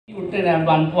விட்டு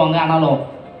அனுப்புவாங்க. ஆனாலும்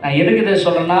நான் எதுக்கு இதை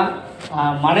சொல்கிறேன்னா,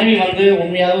 மனைவி வந்து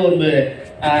உண்மையாகவே ஒரு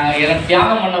எனக்கு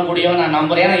தியாகம் பண்ணக்கூடியவன் நான்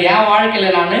நம்புகிறேன். ஏன்னா என்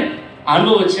வாழ்க்கையில் நான்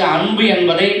அனுபவிச்ச அன்பு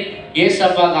என்பதை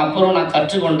ஏசப்பாவுக்கு அப்புறம் நான்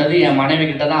கற்றுக்கொண்டது என் மனைவி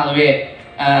கிட்ட தான். ஆகவே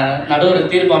நடுவர்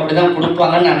தீர்ப்பு அப்படி தான்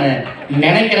கொடுப்பாங்கன்னு நான்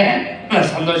நினைக்கிறேன்.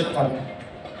 நான் சந்தோஷப்படுறேன்.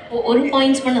 ஒரு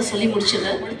பாயிண்ட்ஸ் பண்ண சொல்லி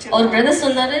முடிச்சது. ஒரு பிரதர்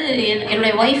சொன்னார்,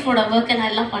 என்னுடைய ஒய்ஃபோட ஒர்க்கை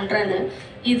நான் எல்லாம் பண்ணுறேன்னு.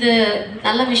 இது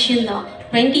நல்ல விஷயந்தான்.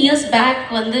 20 years பேக்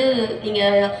வந்து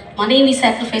நீங்கள் மனைவி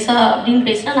சாக்ரிஃபைஸா அப்படின்னு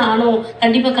பேசினா நானும்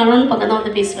கண்டிப்பாக கணவன் பக்கம் தான்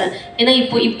வந்து பேசுவேன். ஏன்னா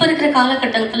இப்போ இருக்கிற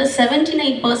காலகட்டத்தில்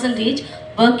 79%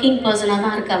 ஒர்க்கிங் பர்சனாக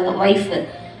தான் இருக்காங்க. ஒய்ஃபு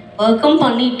ஒர்க்கும்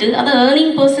பண்ணிட்டு அதை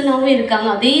ஏர்னிங் பர்சனாகவும் இருக்காங்க.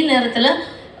 அதே நேரத்தில்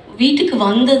வீட்டுக்கு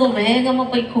வந்ததும் வேகமாக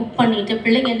போய் குக் பண்ணிவிட்டு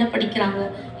பிள்ளைங்க என்ன படிக்கிறாங்க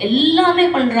எல்லாமே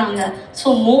பண்ணுறாங்க. ஸோ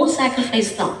மோர்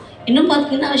சாக்ரிஃபைஸ் தான். இன்னும்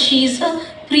பார்த்தீங்கன்னா ஷீ இஸ் அ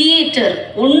க்ரியேட்டர்.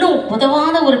 ஒன்றும்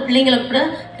உதவாத ஒரு பிள்ளைங்களை கூட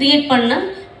க்ரியேட் பண்ண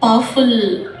பவர்ஃபுல்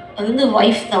வந்து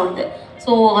ஒய்ஃப் தான் அது.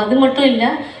 ஸோ அது மட்டும் இல்லை,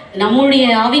 நம்முடைய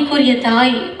ஆவிக்குரிய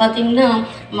தாய் பார்த்திங்கன்னா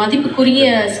மதிப்புக்குரிய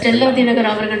ஸ்டெல்லா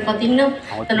தினகர் அவர்கள் பார்த்திங்கன்னா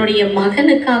தன்னுடைய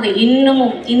மகனுக்காக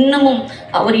இன்னமும்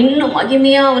அவர் இன்னும்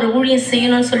மகிமையாக அவர் ஊழியம்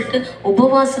செய்யணும்னு சொல்லிட்டு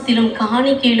உபவாசத்திலும்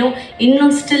காணிக்கையிலும்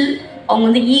இன்னும் ஸ்டில் அவங்க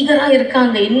வந்து ஈகராக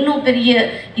இருக்காங்க. இன்னும் பெரிய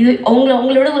இது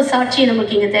அவங்களோட ஒரு சாட்சியை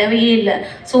நமக்கு இங்கே தேவையே இல்லை.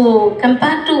 ஸோ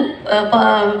கம்பேர்ட் டு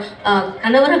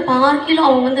கணவரை பார்க்கிலும்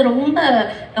அவங்க வந்து ரொம்ப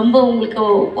ரொம்ப உங்களுக்கு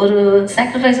ஒரு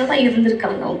சாக்ரிஃபைஸாக தான்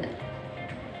இருந்திருக்காங்க. அவங்க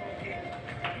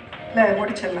இல்லை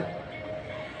முடிச்சிடலாம்.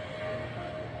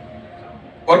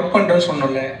 ஒர்க் பண்ணுறேன்னு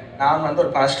சொன்னோம்ல, நான் வந்து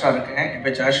ஒரு பாஸ்டராக இருக்கேன். என்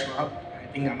பேர் ஜாஷுவா. ஐ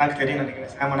திங்க் அண்ணாக்கு தெரியும்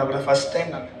நினைக்கிறேன். சாம் அண்ணா கூட ஃபர்ஸ்ட்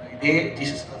டைம் நான் இதே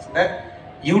ஜீசஸ் கிளாஸில்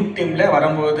யூத் டீமில்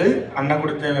வரும்போது அண்ணா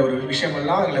கொடுத்த ஒரு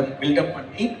விஷயமெல்லாம் அதில் பில்டப்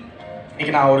பண்ணி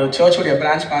இன்றைக்கி நான் ஒரு சர்ச்சுடைய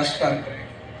பிரான்ச் பாஸ்டராக இருக்கிறேன்.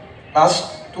 லாஸ்ட்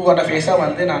 2.5 years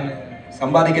வந்து நான்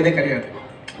சம்பாதிக்கிறதே கிடையாது.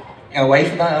 என்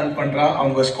ஒய்ஃப் தான் ரன் பண்ணுறா,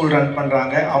 அவங்க ஸ்கூல் ரன்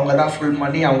பண்ணுறாங்க, அவங்க தான் ஃபுல்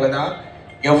மணி, அவங்க தான்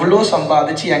எவ்வளோ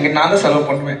சம்பாதிச்சு என்கிட்ட நான் தான் செலவு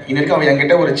பண்ணுவேன். இன்னைக்கு அவள்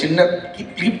என்கிட்ட ஒரு சின்ன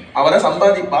கிளிப் அவள் தான்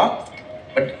சம்பாதிப்பா,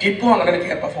 பட் கிளிப்பும் அவங்கள்ட்ட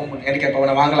கேட்பா, ஃபோன் பண்ணி எனக்கு கேட்பா,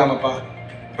 அவனை வாங்கலாமாப்பா,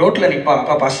 ரோட்டில் நிற்பா,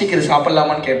 அப்பா பசிக்குது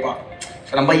சாப்பிட்லாமான்னு கேட்பா.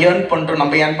 ஸோ நம்ம ஏர்ன் பண்ணுறோம்,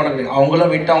 நம்ம ஏர்ன் பண்ண முடியாது.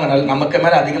 அவங்களும் விட்டு அவங்க நமக்கு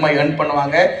மேலே அதிகமாக ஏர்ன்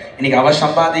பண்ணுவாங்க. இன்றைக்கி அவள்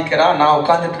சம்பாதிக்கிறா, நான்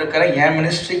உட்காந்துட்டு இருக்கிறேன். என்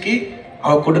மினிஸ்ட்ரிக்கு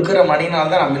அவள் கொடுக்குற மணினால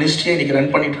தான் நான் மினிஸ்ட்ரியை இன்றைக்கி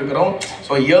ரன் பண்ணிட்டு இருக்கிறோம்.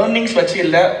 ஸோ ஏர்னிங்ஸ் வச்சு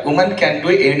இல்லை, woman can do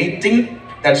any thing.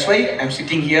 That's why I'm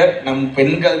sitting here. நம்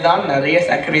பெண்கள் தான் நிறைய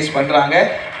சாக்ரிஃபைஸ் பண்ணுறாங்க.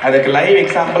 அதுக்கு லைவ்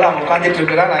எக்ஸாம்பிளாக அவங்க உட்காந்துட்டு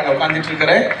இருக்கிறா, நான் உட்காந்துட்டு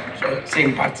இருக்கிறேன். So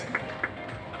same parts.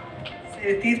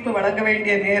 சரி, தீர்ப்பு வழங்க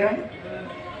வேண்டிய நேரம்.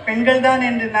 பெண்கள் தான்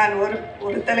என்று நான்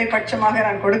ஒரு தலைப்பட்சமாக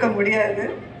நான் கொடுக்க முடியாது.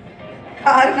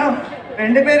 காரணம்,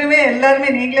 2 பேருமே எல்லாருமே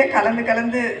நீங்களே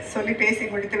கலந்து சொல்லி பேசி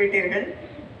முடித்து விட்டீர்கள்.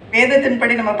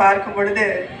 வேதத்தின்படி நம்ம பார்க்கும் பொழுது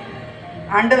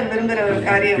ஆண்டவர் விரும்புகிற ஒரு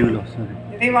காரியம்,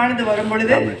 நிறைவானது வரும்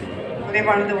பொழுது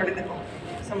நிறைவானது ஒழிந்துக்கும்.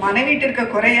 ஸோ மனைவிட்டு இருக்க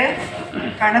குறைய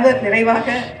கணவர் நிறைவாக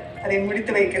அதை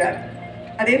முடித்து வைக்கிறார்.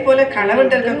 அதே போல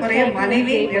கணவன் இருக்க குறைய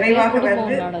மனைவி நிறைவாக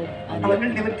வந்து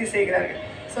அவர்கள் நிவர்த்தி செய்கிறார்கள்.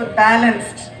 So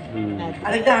balanced.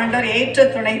 அதுக்கு ஆண்டவர் ஏற்ற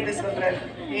துணை என்று சொல்றாரு.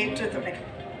 ஏற்ற துணை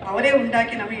அவரே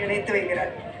உண்டாக்கி நம்ம இணைத்து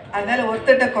வைக்கிறார். அதனால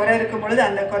ஒருத்தட்ட குறை இருக்கும் பொழுது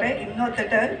அந்த குறை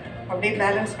இன்னொருத்தட்ட அப்படியே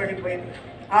பேலன்ஸ் பண்ணி போயிடுது.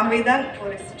 ஆகவே தான்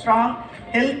ஒரு ஸ்ட்ராங்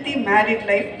ஹெல்த்தி மேரிட்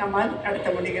லைஃப் நம்மால் நடத்த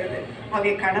முடிகிறது.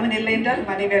 ஆகவே கணவன் இல்லை என்றால்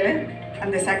மனைவியால்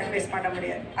அந்த சாக்ரிஃபைஸ் பண்ண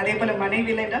முடியாது. அதே போல்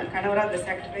மனைவி இல்லை என்றால் கணவரால் அந்த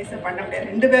சாக்ரிஃபைஸை பண்ண முடியாது.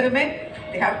 2 பேருமே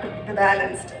they have to be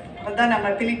balanced. அதுதான் நம்ம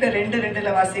பிலிப்பியர்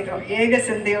 2:2 வாசிக்கிறோம். ஏக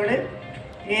சிந்தையோடு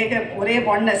ஒரே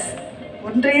ஒன்னஸ்,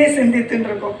 ஒன்றையே சிந்தித்துன்னு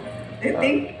இருக்கும். they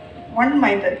think one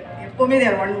minded. எப்போவுமே they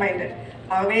are one minded.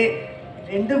 ஆகவே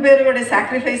 2 பேரோட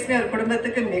சாக்ரிஃபைஸுமே ஒரு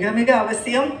குடும்பத்துக்கு மிக மிக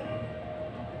அவசியம்.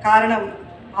 காரணம்,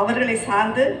 அவர்களை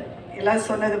சார்ந்து எல்லாம்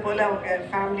சொன்னது போல் அவங்க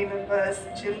ஃபேமிலி மெம்பர்ஸ்,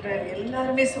 சில்ட்ரன்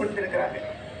எல்லாருமே சூழ்ந்திருக்கிறாங்க.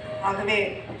 ஆகவே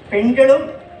பெண்களும்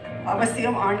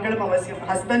அவசியம், ஆண்களும் அவசியம்,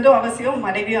 ஹஸ்பண்டும் அவசியம்,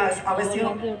 மனைவியும்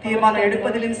அவசியம். தீர்மானம்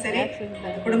எடுப்பதிலும் சரி,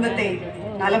 குடும்பத்தை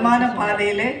நலமான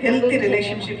பாதையில் ஹெல்த்தி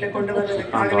ரிலேஷன்ஷிப்பில் கொண்டு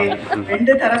வருவதற்காகவே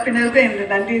 2 தரப்பினருக்கும் இந்த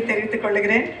நன்றியை தெரிவித்துக்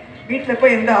கொள்கிறேன். வீட்டில்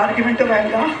போய் எந்த ஆர்குமெண்ட்டும்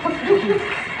வேண்டாம்.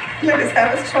 Let us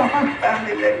have a strong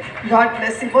family life. God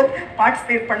bless you both.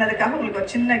 Participate பண்ணதுக்காக உங்களுக்கு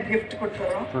ஒரு சின்ன gift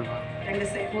கொடுத்துறோம். 2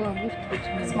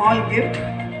 side small gift.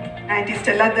 Anti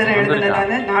Stella தர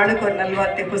எழுதுனதான நாளுக்கு ஒரு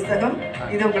நல்வார்த்தை புஸ்தகம்.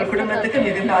 இது உங்கள் குடும்பத்துக்கு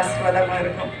மிகுந்த ஆசீர்வாதமாக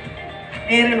இருக்கும்.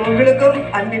 நேரில் உங்களுக்கும்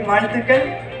அன்பின் வாழ்த்துக்கள்.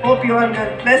 Hope you are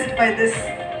blessed by this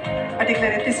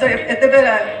particular episode. எத்தனை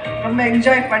பேர் ரொம்ப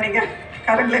என்ஜாய் பண்ணீங்க?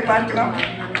 கரங்களை பார்க்கலாம்.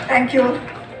 Thank you.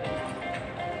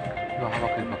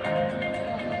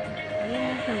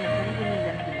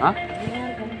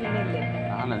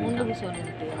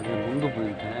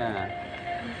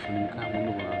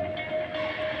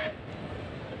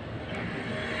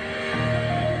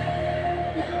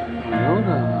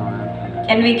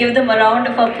 Can we give them a round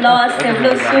of applause? எவ்வளோ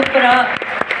சூப்பரா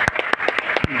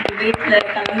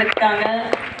டிபேட்டில் கலந்துக்கிட்டாங்க.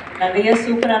 நிறைய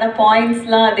சூப்பரான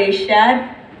பாயிண்ட்ஸ்லாம் they shared.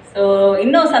 ஸோ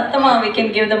இன்னும் சத்தமாக we can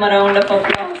give them a round of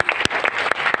applause.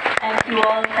 Thank you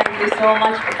all. Thank you so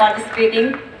much for participating.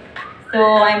 So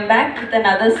I'm back with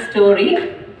another story.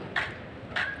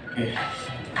 Okay.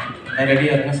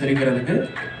 ரெடியாக இருங்க சிரிக்கிறதுக்கு.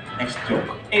 Next joke.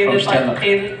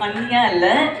 இது பண்ணியா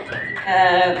இல்லை,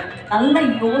 நல்லா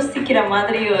யோசிக்கிற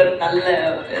மாதிரி ஒரு நல்ல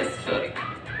ஸ்டோரி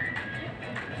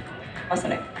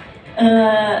சொன்னேன்.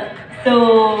 ஸோ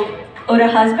ஒரு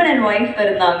ஹஸ்பண்ட் அண்ட் ஒய்ஃப்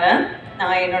இருந்தாங்க.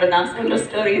 நான் சொல்கிற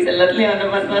ஸ்டோரிஸ் எல்லாத்துலேயும் அந்த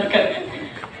மாதிரி தான் இருக்காங்க.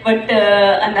 பட்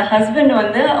அந்த ஹஸ்பண்ட்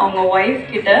வந்து அவங்க ஒய்ஃப்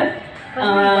கிட்ட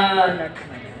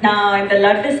நான் இந்த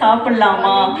லட்டு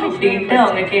சாப்பிடலாமா அப்படின்ட்டு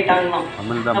அவங்க கேட்டாங்களாம்.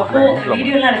 அப்போ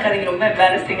வீடியோலாம் இருக்காதிங்க, ரொம்ப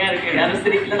எம்பாரசிங்காக இருக்குது, யாரும்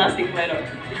சிரிக்கல, நான் சிரிக்கமாயிடும்.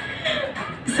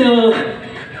 ஸோ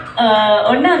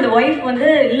ஒன்று அந்த ஒய்ஃப் வந்து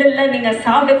இல்லை நீங்கள்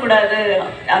சாப்பிடக்கூடாது,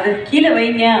 அது கீழே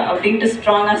வைங்க அப்படின்ட்டு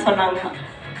ஸ்ட்ராங்காக சொன்னாங்களாம்.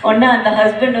 ஒன்று அந்த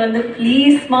ஹஸ்பண்ட் வந்து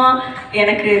ப்ளீஸ்மா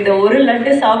எனக்கு இந்த ஒரு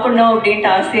லட்டு சாப்பிடணும்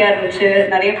அப்படின்ட்டு ஆசையாக இருந்துச்சு.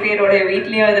 நிறைய பேரோட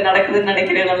வீட்லேயும் இது நடக்குதுன்னு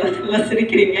நினைக்கிறேன். நல்லா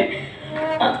சிரிக்கிறீங்க.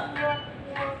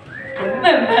 ரொம்ப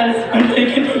எம்பாரஸ்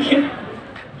பண்ணுறீங்க நீங்கள்,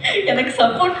 எனக்கு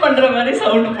சப்போர்ட் பண்ணுற மாதிரி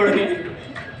சவுண்டு போடுங்க.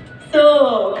 ஸோ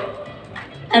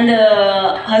அந்த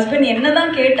ஹஸ்பண்ட் என்ன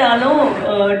தான் கேட்டாலும்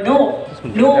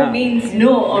நோ மீன்ஸ்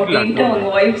நோ அப்படின்ட்டு அவங்க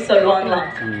ஒய்ஃப் சொல்லுவாங்களாம்.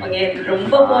 அவங்க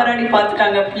ரொம்ப போராடி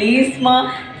பார்த்துட்டாங்க, ப்ளீஸ்மா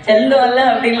செல்லுவல்ல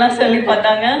அப்படின்லாம் சொல்லி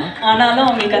பார்த்தாங்க. ஆனாலும்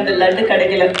அவங்களுக்கு அந்த லட்டு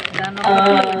கிடைக்கல.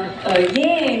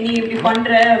 ஏன் நீ இப்படி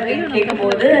பண்ணுற அப்படின்னு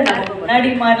கேட்கும்போது, நம்ம முன்னாடி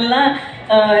மாதிரிலாம்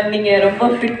நீங்கள் ரொம்ப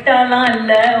ஃபிட்டாலாம்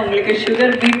இல்லை, உங்களுக்கு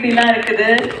சுகர் பிபிலாம் இருக்குது,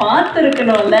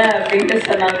 பார்த்துருக்கணும்ல அப்படின்ட்டு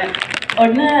சொன்னாங்க.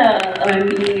 உடனே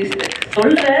நீ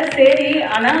சொல்கிற சரி,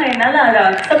 ஆனால் என்னால் அதை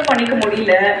அக்செப்ட் பண்ணிக்க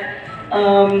முடியல.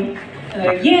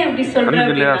 ஏன் அப்படி சொல்கிற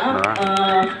அப்படின்னா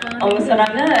அவங்க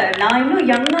சொன்னாங்க, நான் இன்னும்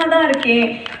யங்காக தான் இருக்கேன்,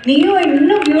 நீயும்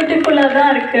இன்னும் பியூட்டிஃபுல்லாக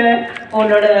தான் இருக்க,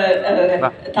 உன்னோட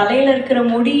தலையில் இருக்கிற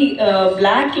முடி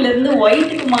பிளாக்லேருந்து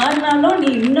ஒயிட்டுக்கு மாறினாலும் நீ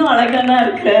இன்னும் அழகாக தான்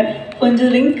இருக்க,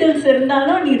 கொஞ்சம் ரிங்கிள்ஸ்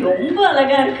இருந்தாலும் நீ ரொம்ப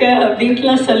அழகாக இருக்க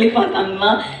அப்படின்ட்டுலாம் சொல்லி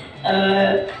பார்த்தாங்களாம்.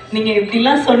 நீங்கள்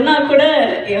இப்படிலாம் சொன்னால் கூட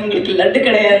உங்களுக்கு லட்டு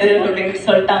கிடையாது அப்படின்ட்டு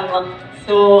சொல்லிட்டாங்களாம்.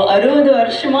 ஸோ 60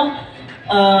 வருஷமாக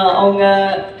அவங்க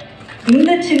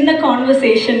இந்த சின்ன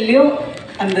கான்வர்சேஷன்லேயும்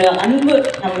அந்த அன்பு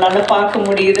நம்மளால் பார்க்க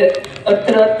முடியுது.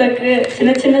 ஒருத்தருக்கு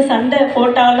சின்ன சின்ன சண்டை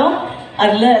போட்டாலும்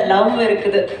அதில் லவ்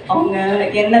இருக்குது. அவங்க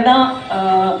என்ன தான்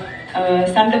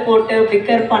சண்டை போட்டு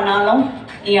பிக்கர் பண்ணாலும்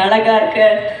நீ அழகாக இருக்க,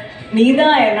 நீ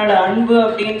தான் என்னோட அன்பு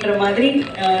அப்படின்ற மாதிரி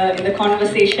இந்த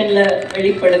கான்வர்சேஷனில்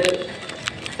வெளிப்படுது.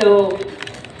 ஸோ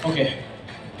ஓகே,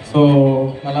 ஸோ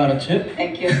நல்லா இருந்துச்சு.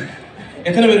 தேங்க்யூ.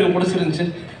 எத்தனை பேருக்கு பிடிச்சிருந்துச்சு?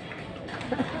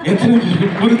 எத்தனை பேருக்கு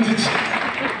புரிஞ்சிச்சு?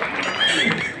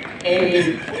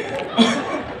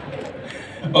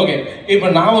 ஓகே, இப்போ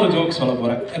நான் ஒரு ஜோக் சொல்ல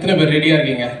போகிறேன். எத்தனை பேர் ரெடியாக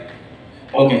இருக்கீங்க?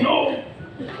 ஓகே,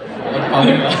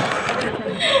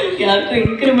 யாருக்கும்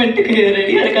இன்க்ரிமெண்ட்டுக்கு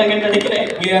ரெடியாக இருக்காங்கன்னு நினைக்கிறேன்.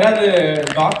 இங்கே யாராவது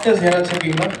டாக்டர்ஸ் யாராச்சும்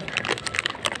இருக்கீங்களா?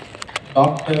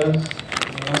 டாக்டர்ஸ்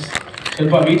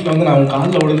சரிப்பா, வீட்டில் வந்து நான் உங்கள்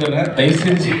காலில் விழுந்துடுறேன், தயவு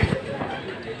செஞ்சு.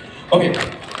 ஓகே,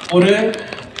 ஒரு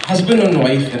ஹஸ்பண்ட் அண்ட்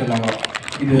ஒய்ஃப் இருந்தாங்க.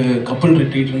 இது கப்புள்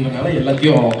ரிட்ரீட்ன்றதுனால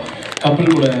எல்லாத்தையும்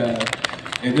கப்புள் கூட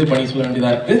இது பண்ணி சொல்ல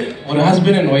வேண்டியதாக இருக்குது. ஒரு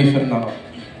ஹஸ்பண்ட் அண்ட் ஒய்ஃப் இருந்தாங்க.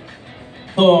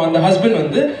 ஸோ அந்த ஹஸ்பண்ட்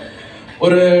வந்து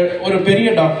ஒரு பெரிய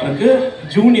டாக்டருக்கு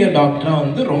ஜூனியர் டாக்டராக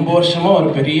வந்து ரொம்ப வருஷமாக ஒரு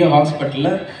பெரிய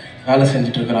ஹாஸ்பிட்டலில் வேலை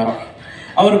செஞ்சிட்ருக்கிறாராம்.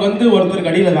 அவருக்கு வந்து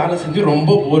ஒருத்தருக்கு அடியில் வேலை செஞ்சு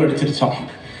ரொம்ப போர் அடிச்சிருச்சான்.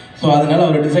 ஸோ அதனால்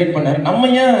அவர் டிசைட் பண்ணார், நம்ம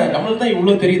ஏன் நம்மளுக்கு தான்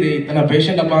இவ்வளோ தெரியுது, இத்தனை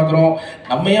பேஷண்ட்டை பார்க்குறோம்,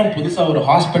 நம்ம ஏன் புதுசாக ஒரு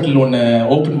ஹாஸ்பிட்டல் ஒன்று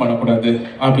ஓப்பன் பண்ணக்கூடாது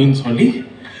அப்படின்னு சொல்லி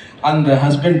அந்த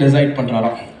ஹஸ்பண்ட் டிசைட்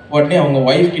பண்ணுறாராம். உடனே அவங்க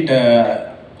ஒய்ஃப் கிட்ட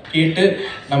கேட்டு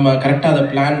நம்ம கரெக்டாக அதை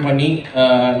பிளான் பண்ணி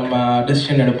நம்ம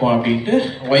டெசிஷன் எடுப்போம் அப்படின்ட்டு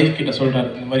ஒய்ஃப் கிட்ட சொல்கிறார்.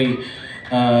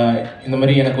 இந்த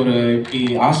மாதிரி எனக்கு ஒரு இப்படி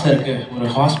ஆசை இருக்குது, ஒரு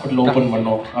ஹாஸ்பிட்டல் ஓப்பன்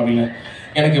பண்ணோம் அப்படின்னு.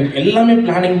 எனக்கு எல்லாமே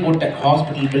பிளானிங் போட்டேன்,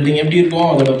 ஹாஸ்பிட்டல் பில்டிங் எப்படி இருக்கும்,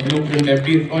 அதோட ப்ளூ பிரிண்ட்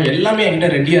எப்படி இருக்கும், எல்லாமே என்கிட்ட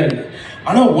ரெடியாக இருக்குது.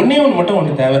 ஆனால் ஒன்றே ஒன்று மட்டும்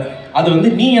ஒன்று தேவை, அது வந்து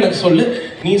நீ எனக்கு சொல்லு,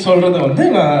 நீ சொல்கிறத வந்து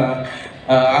நான்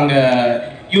அங்கே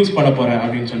யூஸ் பண்ண போகிறேன்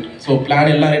அப்படின்னு சொல்லிட்டு. ஸோ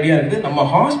பிளான் எல்லாம் ரெடியாக இருக்குது. நம்ம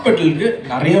ஹாஸ்பிட்டலுக்கு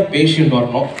நிறைய பேஷண்ட்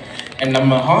வரணும், அண்ட்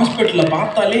நம்ம ஹாஸ்பிட்டலில்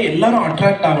பார்த்தாலே எல்லாரும்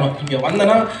அட்ராக்ட் ஆகணும். இங்கே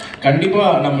வந்தோன்னா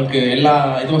கண்டிப்பாக நம்மளுக்கு எல்லா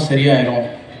இதுவும் சரியாயிடும்,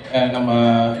 நம்ம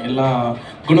எல்லாம்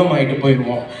குணமாயிட்டு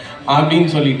போயிடுவோம் அப்படின்னு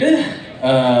சொல்லிட்டு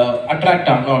அட்ராக்ட்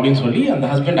ஆகணும் அப்படின்னு சொல்லி அந்த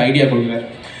ஹஸ்பண்ட் ஐடியா கொடுக்குறாரு.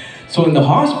 ஸோ இந்த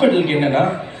ஹாஸ்பிட்டலுக்கு என்னென்னா,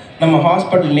 நம்ம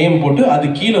ஹாஸ்பிட்டல் நேம் போட்டு அது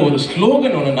கீழே ஒரு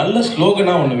ஸ்லோகன் ஒன்று, நல்ல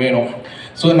ஸ்லோகனாக ஒன்று வேணும்.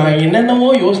 ஸோ நான் என்னென்னவோ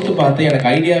யோசித்து பார்த்தேன், எனக்கு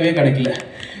ஐடியாவே கிடைக்கல.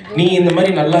 நீ இந்த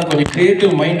மாதிரி நல்லா கொஞ்சம்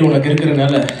க்ரியேட்டிவ் மைண்ட் உனக்கு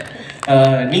இருக்கிறதுனால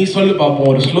நீ சொல்லு பார்ப்போம்,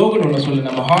 ஒரு ஸ்லோகன் ஒன்று சொல்லு.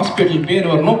 நம்ம ஹாஸ்பிட்டல் பேர்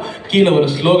வரணும், கீழே ஒரு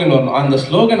ஸ்லோகன் வரணும், அந்த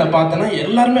ஸ்லோகனை பார்த்தோன்னா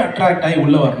எல்லாருமே அட்ராக்ட் ஆகி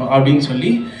உள்ளே வரணும் அப்படின்னு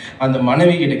சொல்லி அந்த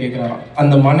மனைவி கிட்ட கேட்குறாராம்.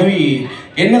 அந்த மனைவி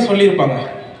என்ன சொல்லியிருப்பாங்க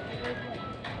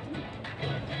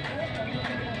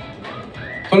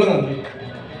சொல்லுங்க.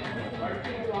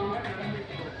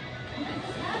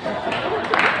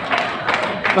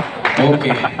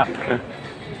 ஓகே,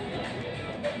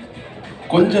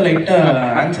 கொஞ்சம் லைட்டா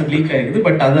ஆன்சர் லீக் ஆயிடுது,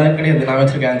 பட் அதான் கிடையாது. நான்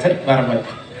வச்சிருக்க ஆன்சர் வேற மாதிரி.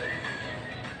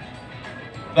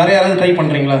 வேற யாராவது ட்ரை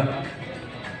பண்றீங்களா?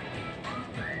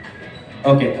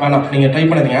 ஓகே, வேணாம், நீங்க ட்ரை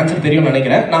பண்ணாதீங்க. ஆன்சர் தெரியும்னு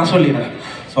நினைக்கிறேன், நான் சொல்லிடுறேன்.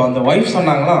 ஸோ அந்த ஒய்ஃப்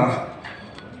சொன்னாங்களா,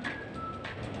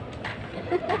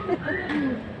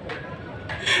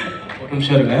 ஒரு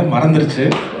நிமிஷம் இருங்க, மறந்துருச்சு.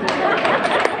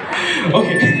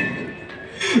 ஓகே,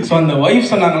 ஸோ அந்த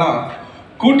ஒய்ஃப் சொன்னாங்களா,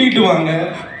 கூட்டிட்டு வாங்க,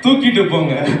 தூக்கிட்டு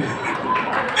போங்க,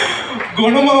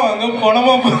 குணமா வாங்க,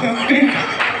 பணமா போங்க அப்படின்னு.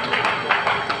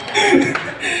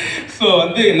 ஸோ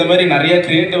வந்து இந்த மாதிரி நிறைய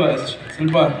கிரியேட்டிவ்.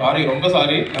 சில்பா சாரி, ரொம்ப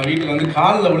சாரி, நான் வீட்டில் வந்து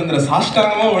காலில் விழுந்துறேன்,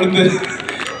 சாஷ்டாங்கமாக விழுந்து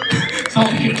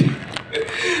சாரி.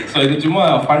 ஸோ இது சும்மா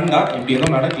ஃபன் தான், இப்படி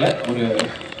எதுவும் நடக்கல, ஒரு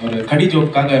ஒரு கடி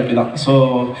ஜோக்காக இப்படி தான். ஸோ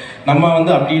நம்ம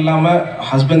வந்து அப்படி இல்லாமல்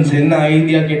ஹஸ்பண்ட்ஸ் என்ன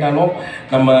ஐடியா கேட்டாலும்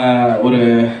நம்ம ஒரு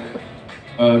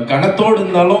கணத்தோடு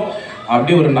இருந்தாலும்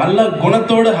அப்படி ஒரு நல்ல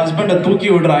குணத்தோடு ஹஸ்பண்டை தூக்கி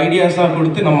விடுற ஐடியாஸாக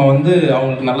கொடுத்து நம்ம வந்து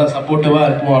அவங்களுக்கு நல்ல சப்போர்ட்டிவாக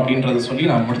இருப்போம் அப்படின்றத சொல்லி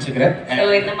நான் முடிச்சுக்கிறேன். ஸோ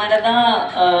இந்த மாதிரி தான்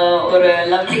ஒரு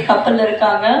லவ்லி கப்பல்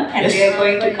இருக்காங்க. and they are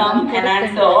going to come and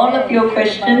answer all of your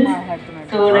questions.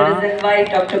 So let us invite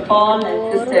Dr. Paul and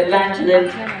Sister Evangeline.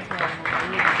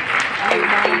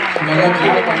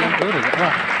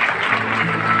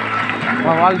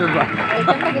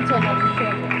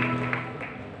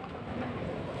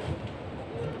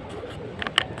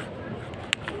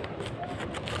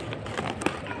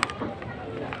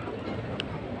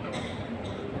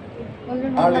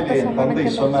 நாளிலே என் தந்தை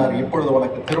சொன்னார், இப்பொழுது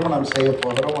உனக்கு திருமணம் செய்ய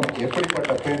போகிறோம், உனக்கு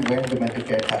எப்படிப்பட்ட பெண் வேண்டும் என்று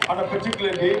கேட்டார். On a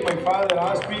particular day, my father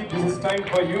asked me, this is time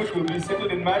for you to be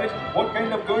settled in marriage. What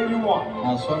kind of girl you want?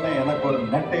 நான் சொன்னேன், எனக்கு ஒரு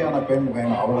நெட்டையான பெண்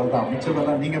வேணும், அவ்வளவுதான்,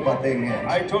 மிச்சதெல்லாம் நீங்க பார்த்தீங்க.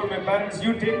 I told my parents,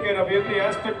 you take care of every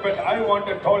aspect, but I want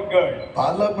a tall girl.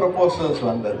 பல ப்ரொபோசல்ஸ்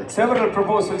வந்தது. Several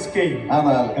proposals came.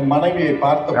 ஆனால் என் மனைவியை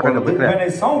பார்த்த பொழுது When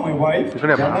I saw my wife,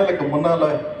 ஜன்னலுக்கு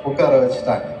முன்னால உட்கார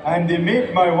வச்சுட்டாங்க. and they made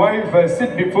my wife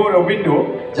sit before a window,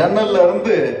 ஜன்னல்ல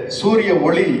இருந்து சூரிய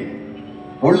ஒளி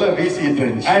உள்ள வீசிட்டு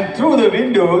இருந்துச்சு. and through the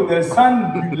window the sun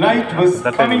light was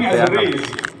coming as a rays.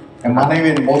 என்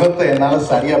மனைவியின் முகத்தை என்னால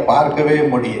சரியா பார்க்கவே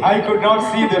முடியல. I could not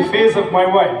see the face of my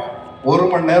wife. ஒரு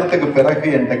மணி நேரத்துக்கு பிறகு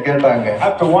என்கிட்ட கேட்டாங்க.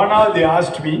 After 1 hour they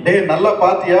asked me, டேய் நல்லா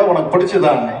பாத்தியா, உனக்கு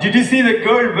பிடிச்சதான்னு. did you see the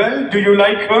girl well? Do you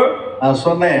like her? நான்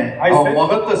சொன்னேன், அவன்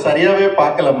முகத்தை சரியாவே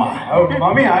பார்க்கலமா. Oh,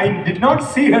 mommy, I did not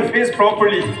see her face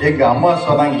properly. எங்க அம்மா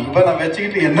சொன்னாங்க, இவனை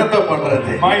வச்சுக்கிட்டு என்னத்த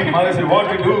பண்றது? My mother said, what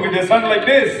to do with a son like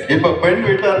this? இப்ப பெண்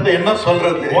வீட்டா இருந்து என்ன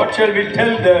சொல்றது? What shall we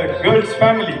tell the girl's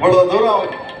family? இவ்வளவு தூரம்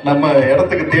நம்ம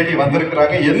இடத்துக்கு தேடி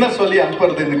வந்திருக்கிறாங்க, என்ன சொல்லி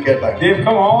அனுப்புறதுன்னு கேட்டாங்க. They've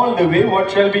come all the way, what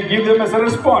shall we give them as a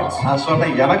response? நான்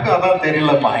சொன்னேன், எனக்கு அதான்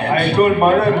தெரியலம்மா. I told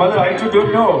mother, I too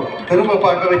don't know. திரும்ப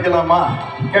பார்க்க வைக்கலாமா?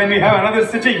 Can we have another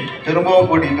sitting? திரும்பவும்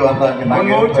கூட்டிட்டு வந்தாங்க. One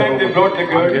more time they brought the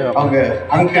girl. அவங்க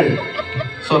அங்கிள்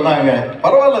சொன்னாங்க,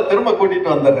 பரவாயில்ல திரும்ப கூட்டிட்டு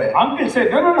வந்துடுறேன். Uncle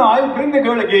said, no, I'll bring the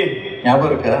girl again. ஞாபகம்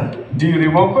இருக்கா? Do you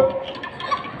remember?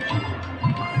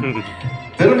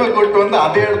 திரும்ப கூட்டிட்டு வந்து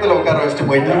அதே இடத்துல உட்கார வச்சுட்டு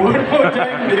போயிட்டாங்க. One more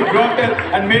time they brought her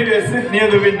and made her sit near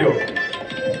the window.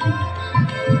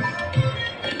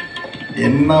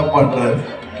 என்ன பண்றது?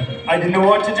 I didn't know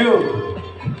what to do.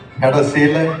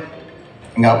 கடைசியில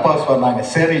எங்க அப்பா சொன்னாங்க,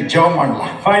 சரி ஜெபம்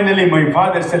பண்ணலாம். Finally my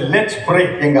father said, let's pray.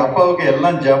 எங்க அப்பாவுக்கு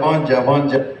எல்லாம் ஜெபம் ஜெபம்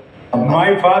ஜெபம். My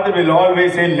father will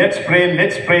always say, let's pray,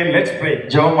 let's pray, let's pray.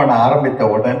 ஜெபம் பண்ண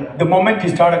ஆரம்பித்த உடன் The moment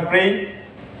he started praying,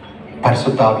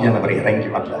 பரிசுத்த ஆவியானவர் இறங்கி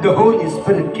வந்தார். the Holy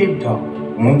Spirit came down.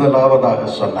 முதலாவதாக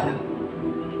சொன்னார்,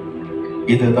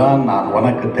 இதுதான் நான்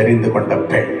உனக்கு தெரிந்து கொண்ட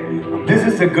பெண். This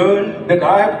is the girl that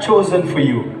I have chosen for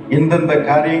you. இந்தந்த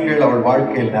காரியங்கள் அவள்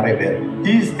வாழ்க்கையில் நிறைவேறும்.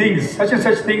 These things, such and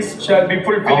such things shall be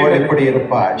fulfilled. அவள் எப்படி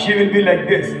இருப்பாள்? She will be like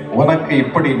this. உனக்கு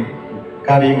இப்படி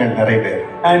காரியங்கள் நிறைவேறும்.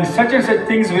 And such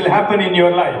things will happen in your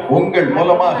life. உங்கள்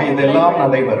மூலமாக இதெல்லாம்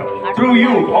நடைபெறும். Through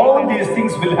you, all these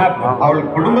things will happen. அவள்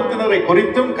குடும்பத்தினரை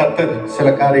குறித்தும் கர்த்தர் சில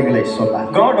காரியங்களை சொன்னார்.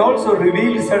 God also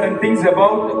revealed certain things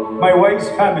about my wife's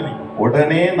family.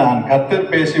 உடனே நான் கர்த்தர்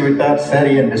பேசிவிட்டார்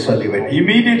சரி என்று சொல்லிவிட்டேன்.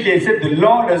 Immediately I said, the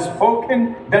Lord has spoken,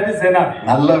 that is enough.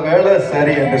 நல்ல வேளை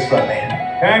சரி என்று சொன்னேன்.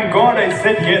 Thank God I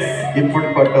said yes.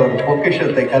 இப்படிப்பட்ட ஒரு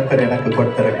பொக்கிஷத்தை கர்த்தர் எனக்கு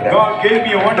கொடுத்திருக்கிறார். God gave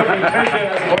me a wonderful treasure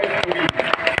as a wife to me.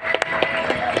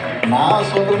 நான்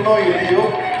சொல்றனோ இல்லையோ,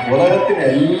 உலகத்தின்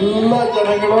எல்லா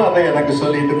ஜனங்களும் அதை எனக்கு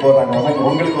சொல்லிட்டு போறாங்க.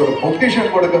 உங்களுக்கு ஒரு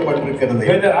பொக்கிஷன் கொடுக்கப்பட்டிருக்கிறது.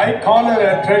 Whether I call her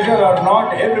a treasure or not,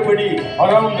 everybody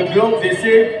around the globe they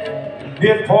say,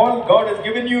 dear Paul, God has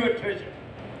given you a treasure.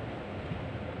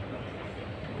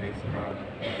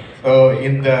 So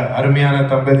இந்த அருமையான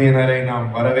தம்பதியினரை நாம்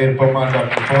வரவேற்போமா?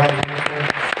 டாக்டர் பால்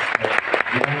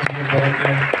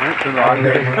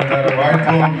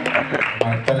வாழ்த்துவோம்.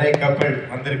 தலை கப்பல்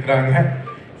வந்திருக்கிறாங்க.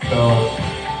 ஸோ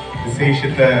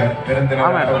விசேஷத்தை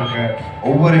விருந்தினராக அவங்க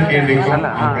ஒவ்வொரு கேள்விக்கும்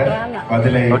அவங்க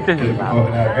பதிலை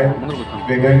போகிறார்கள்.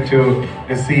 We're going to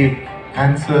receive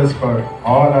answers for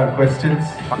all our questions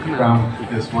from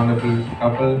this wonderful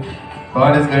couple.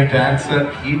 God is going to answer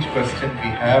each question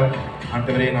we have.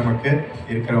 ஆண்டவரே நமக்கு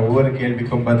இருக்கிற ஒவ்வொரு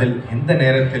கேள்விக்கும் பதில் இந்த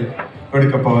நேரத்தில்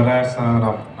கொடுக்க போகிறார்.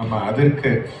 நம்ம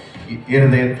அதற்கு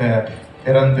இருதயத்தை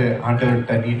திறந்து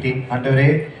ஆண்டவர்கிட்ட நீட்டி, ஆண்டவரே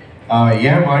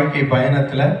என் வாழ்க்கை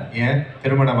பயணத்தில், என்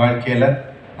திருமண வாழ்க்கையில்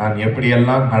நான்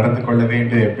எப்படியெல்லாம் நடந்து கொள்ள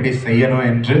வேண்டும், எப்படி செய்யணும்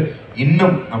என்று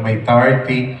இன்னும் நம்மை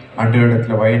தாழ்த்தி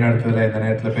ஆண்டவரிடத்தில் வழி நடத்துதலை இந்த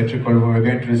நேரத்தில் பெற்றுக்கொள்வோம். We're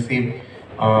going to receive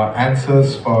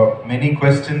answers for many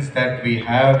questions that we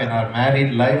have in our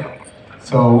married life.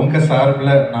 So உங்கள்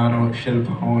சார்பில் நானும்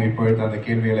ஷில்பாவும் இப்பொழுது அந்த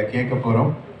கேள்விகளை கேட்க போகிறோம்.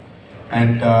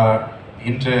 அண்ட்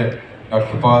இன்று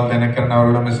டாக்டர் பால் தினகரன்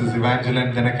அவரோட மிஸ்ஸஸ்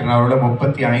இவாஞ்சலின் தினகரன் அவரோட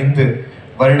 35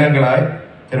 வருடங்களாய்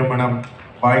திருமணம்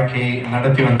வாழ்க்கையை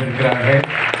நடத்தி வந்திருக்கிறார்கள்.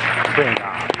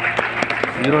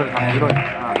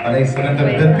 அதை சிறந்த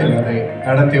விதத்தில் அதை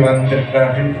நடத்தி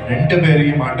வந்திருக்கிறார்கள். 2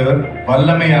 பேரையும் ஆண்டவர்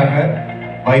வல்லமையாக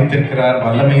வைத்திருக்கிறார்,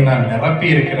 வல்லமையினால் நிரப்பி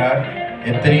இருக்கிறார்.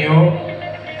 எத்தனையோ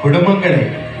குடும்பங்களை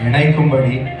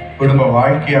இணைக்கும்படி, குடும்ப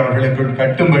வாழ்க்கையை அவர்களுக்குள்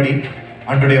கட்டும்படி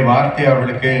ஆண்டவருடைய வார்த்தை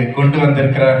அவர்களுக்கு கொண்டு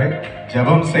வந்திருக்கிறார்கள்.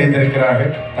 ஜெபம்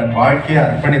செய்திருக்கிறார்கள், தன் வாழ்க்கையை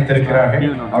அர்ப்பணித்திருக்கிறார்கள்,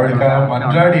 அவளுக்காக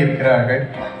மன்றாடி இருக்கிறார்கள்.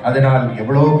 அதனால்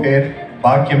எவ்வளோ பேர்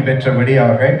பாக்கியம்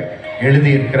பெற்றபடியாக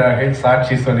எழுதியிருக்கிறார்கள்,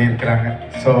 சாட்சி சொல்லியிருக்கிறாங்க.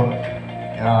 ஸோ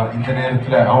இந்த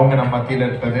நேரத்தில் அவங்க நம்ம மத்தியில்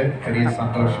இருப்பது பெரிய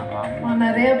சந்தோஷம்.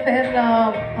 நிறைய பேர்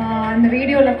இந்த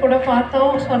வீடியோவில் கூட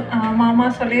பார்த்தோம், மாமா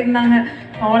சொல்லியிருந்தாங்க,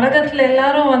 உலகத்தில்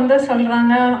எல்லாரும் வந்து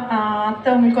சொல்கிறாங்க அத்தை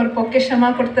உங்களுக்கு ஒரு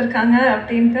பொக்கிஷமாக கொடுத்துருக்காங்க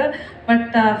அப்படின்ட்டு.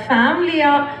 பட்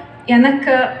ஃபேமிலியாக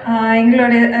எனக்கு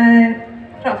எங்களுடைய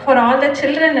for all the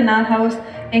children in R house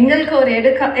எங்களுக்கு ஒரு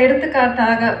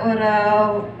எடுத்துக்காட்டாக ஒரு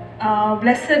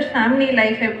பிளெஸட் ஃபேமிலி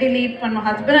லைஃப் எப்படி லீட் பண்ணணும்,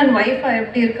 ஹஸ்பண்ட் அண்ட் ஒய்ஃபாக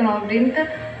எப்படி இருக்கணும் அப்படின்ட்டு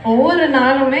ஒவ்வொரு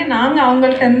நாளுமே நாங்கள்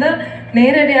அவங்கள்ட்ட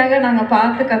நேரடியாக நாங்கள்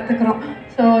பார்த்து கற்றுக்குறோம்.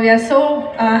 So we are so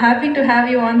happy to have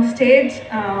you on stage,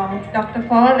 Dr.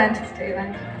 Paul and Sister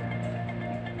Evangeline.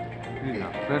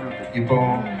 இப்போ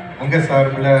உங்க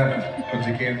சார்பில்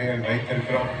கொஞ்சம் கேள்விகள்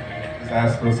வைத்திருக்கிறோம்.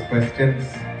 ask those questions.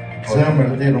 எக்ஸாம்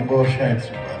எழுதி ரொம்ப வருஷம்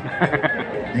ஆயிடுச்சு.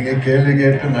 நீங்க கேள்வி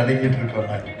கேட்டு நடுங்கிட்டு இருக்கோம்.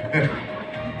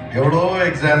 எவ்வளோ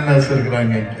எக்ஸாமினர்ஸ்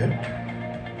இருக்கிறாங்க இங்கே.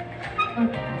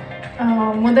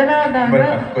 முதலாவதாக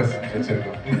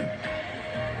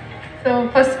so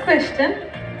first question,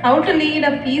 how to lead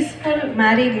a peaceful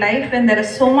married life when there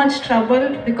is so much trouble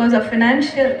because of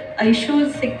financial issues,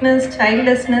 sickness,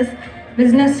 childlessness,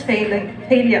 business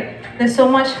failure. There's so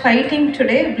much fighting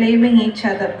today, blaming each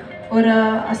other. ஒரு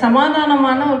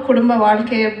சமாதானமான ஒரு குடும்ப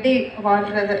வாழ்க்கையை எப்படி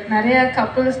வாழ்கிறது? நிறைய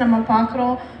couples நம்ம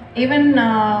பார்க்குறோம். Even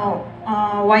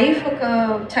ஒய்ஃபுக்கு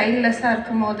சைல்ட்லெஸ்ஸாக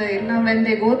இருக்கும் போது, இல்லை when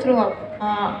they go through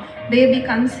baby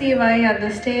conceive ஆகி அது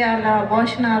ஸ்டே ஆகல,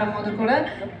 அபார்ஷன் ஆகும்போது கூட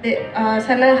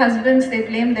சில ஹஸ்பண்ட்ஸ் தே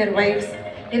ப்ளேம் தேர் ஒய்ஃப்ஸ்.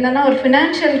 இல்லைன்னா ஒரு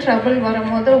ஃபினான்ஷியல் ட்ரபிள்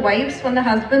வரும்போது ஒய்ஃப்ஸ் வந்து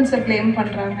ஹஸ்பண்ட்ஸை ப்ளேம்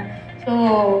பண்ணுறாங்க. ஸோ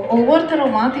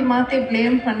ஒவ்வொருத்தரும் மாற்றி மாற்றி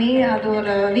ப்ளேம் பண்ணி அது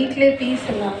ஒரு வீட்லேயே பீஸ்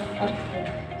இல்லாமல் இருக்குது.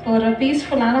 ஸோ ஒரு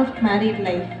பீஸ்ஃபுல்லான married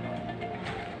life.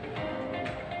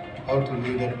 How to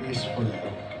lead a peaceful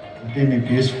life. எப்படி நீ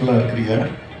பீஸ்ஃபுல்லாக இருக்கிறியா?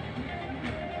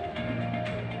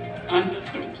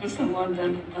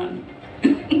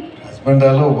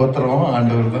 ஹஸ்பண்டால உபத்திரம்,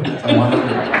 ஆண்டவர் தான்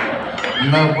சமாதானம்.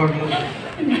 என்ன பண்ணுறது?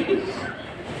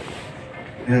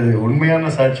 இது உண்மையான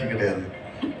சாட்சி கிடையாது,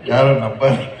 யாரும்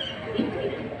நம்பாது.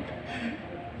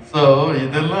 ஸோ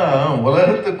இதெல்லாம்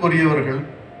உலகத்துக்குரியவர்கள்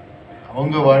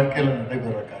அவங்க வாழ்க்கையில்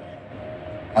நடைபெற காரியம்.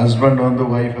 ஹஸ்பண்ட் வந்து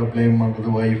ஒய்ஃபை ப்ளேம் பண்ணுறது,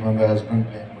 ஒய்ஃப் வந்து ஹஸ்பண்ட்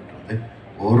ப்ளேம் பண்ணுறது.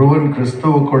 ஒருவன்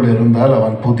கிறிஸ்துவுக்குள் இருந்தால்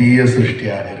அவன் புதிய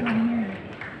சிருஷ்டியாக இருக்கான்.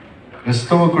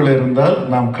 கிறிஸ்துவுக்குள் இருந்தால்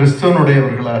நாம்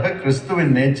கிறிஸ்துவனுடையவர்களாக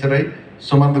கிறிஸ்துவின் நேச்சரை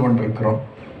சுமந்து கொண்டிருக்கிறோம்.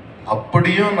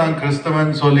 அப்படியும் நான்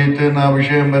கிறிஸ்தவன் சொல்லிட்டு, நான்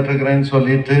அபிஷேகம் பெற்றுக்கிறேன்னு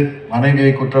சொல்லிட்டு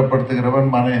மனைவியை குற்றப்படுத்துகிறவன்,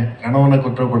 கணவனை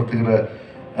குற்றப்படுத்துகிற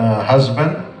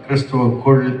ஹஸ்பண்ட்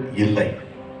கிறிஸ்துவுக்குள் இல்லை.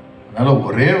 அதனால்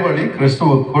ஒரே வழி,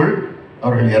 கிறிஸ்துவுக்குள்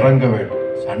அவர்கள் இறங்க வேண்டும்.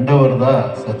 சண்டை வருதா,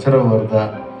 சச்சரவு வருதா,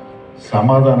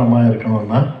 சமாதானமாக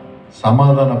இருக்கணும்னா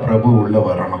சமாதான பிரபு உள்ள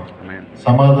வரணும்.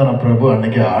 சமாதான பிரபு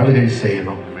அன்னைக்கு ஆளுகை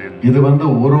செய்யணும். இது வந்து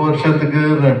 1 வருஷத்துக்கு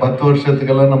 10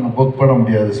 வருஷத்துக்கெல்லாம் நம்ம புக் பண்ண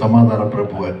முடியாது. சமாதான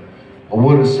பிரபுவை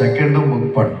ஒவ்வொரு செகண்டும்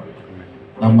புக் பண்ணணும்.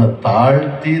 நம்ம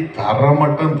தாழ்த்தி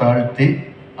மட்டும் தாழ்த்தி,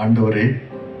 ஆண்டவரே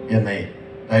என்னை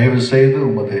தயவு செய்து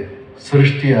உமது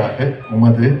சிருஷ்டியாக,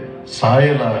 உமது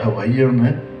சாயலாக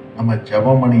வையன்னு நம்ம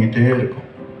ஜெபம் பண்ணிக்கிட்டே இருக்கோம்.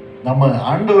 நம்ம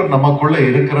ஆண்டவர் நமக்குள்ள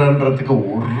இருக்கிறன்றதுக்கு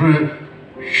ஒரு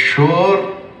ஷோர்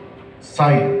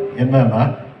சைன் என்னன்னா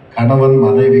கணவன்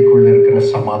மனைவிக்குள்ள இருக்கிற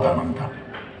சமாதானம் தான்.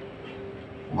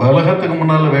 உலகத்துக்கு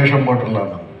முன்னால வேஷம்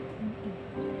போட்டுடலாம், நம்ம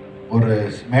ஒரு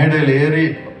மேடையில் ஏறி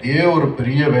அப்படியே ஒரு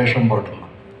பெரிய வேஷம்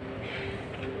போட்டுடலாம்,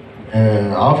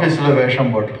 ஆஃபீஸில்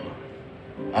வேஷம் போட்டுடலாம்.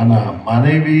 ஆனால்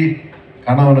மனைவி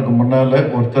கணவனுக்கு முன்னால்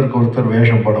ஒருத்தருக்கு ஒருத்தர்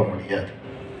வேஷம் போட முடியாது.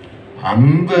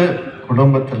 அந்த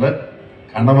குடும்பத்தில்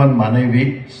கணவன் மனைவி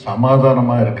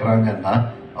சமாதானமாக இருக்கிறாங்கன்னா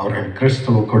அவர்கள்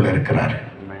கிறிஸ்துவுக்குள் இருக்கிறார்.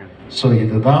 ஸோ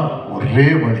இதுதான் ஒரே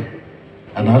வழி.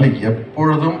 அதனால்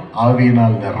எப்பொழுதும்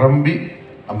ஆவியினால் நிரம்பி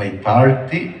நம்மை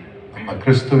தாழ்த்தி நம்ம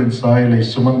கிறிஸ்துவின் சாயலை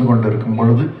சுமந்து கொண்டு இருக்கும்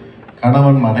பொழுது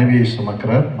கணவன் மனைவியை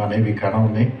சுமக்கிறார், மனைவி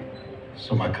கணவனை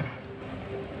சுமக்கிறார்.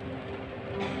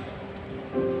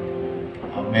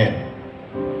 ஆமென்.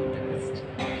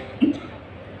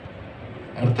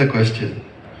 அடுத்த கொஸ்டின்.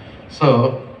 ஸோ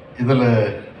இதில்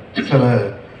சில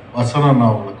வசனம்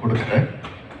நான் உங்களுக்கு கொடுக்குறேன்.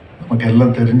 நமக்கு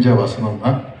எல்லாம் தெரிஞ்ச வசனம்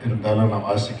தான், இருந்தாலும் நான்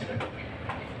வாசிக்கிறேன்.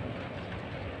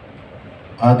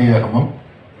 ஆதியாகமம்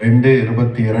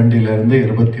 2:22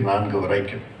 24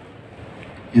 வரைக்கும்.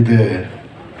 இது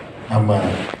நம்ம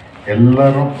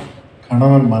எல்லாரும்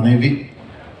கணவன் மனைவி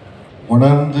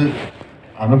உணர்ந்து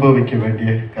அனுபவிக்க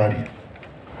வேண்டிய காரியம்.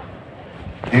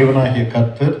 தேவனாகிய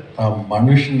கர்த்தர் தாம்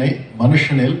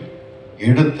மனுஷனில்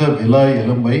எடுத்த விலா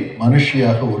எலும்பை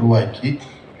மனுஷியாக உருவாக்கி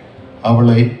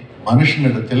அவளை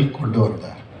மனுஷனிடத்தில் கொண்டு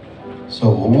வந்தார். ஸோ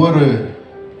ஒவ்வொரு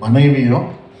மனைவியும்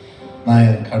நான்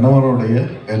என் கணவனுடைய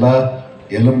விலா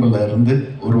எலும்புல இருந்து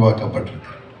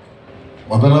உருவாக்கப்பட்டிருக்கிறேன்.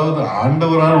 முதலாவது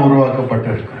ஆண்டவரால்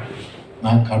உருவாக்கப்பட்டிருக்கிறேன்.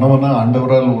 நான் கணவனாக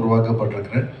ஆண்டவரால்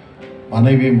உருவாக்கப்பட்டிருக்கிறேன்.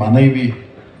 மனைவி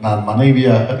நான்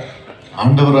மனைவியாக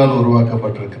ஆண்டவரால்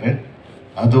உருவாக்கப்பட்டிருக்கிறேன்.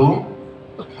 அதுவும்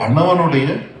கணவனுடைய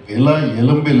விலா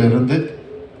எலும்பிலிருந்து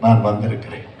நான்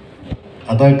வந்திருக்கிறேன்.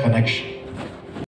 அதான் கனெக்ஷன்.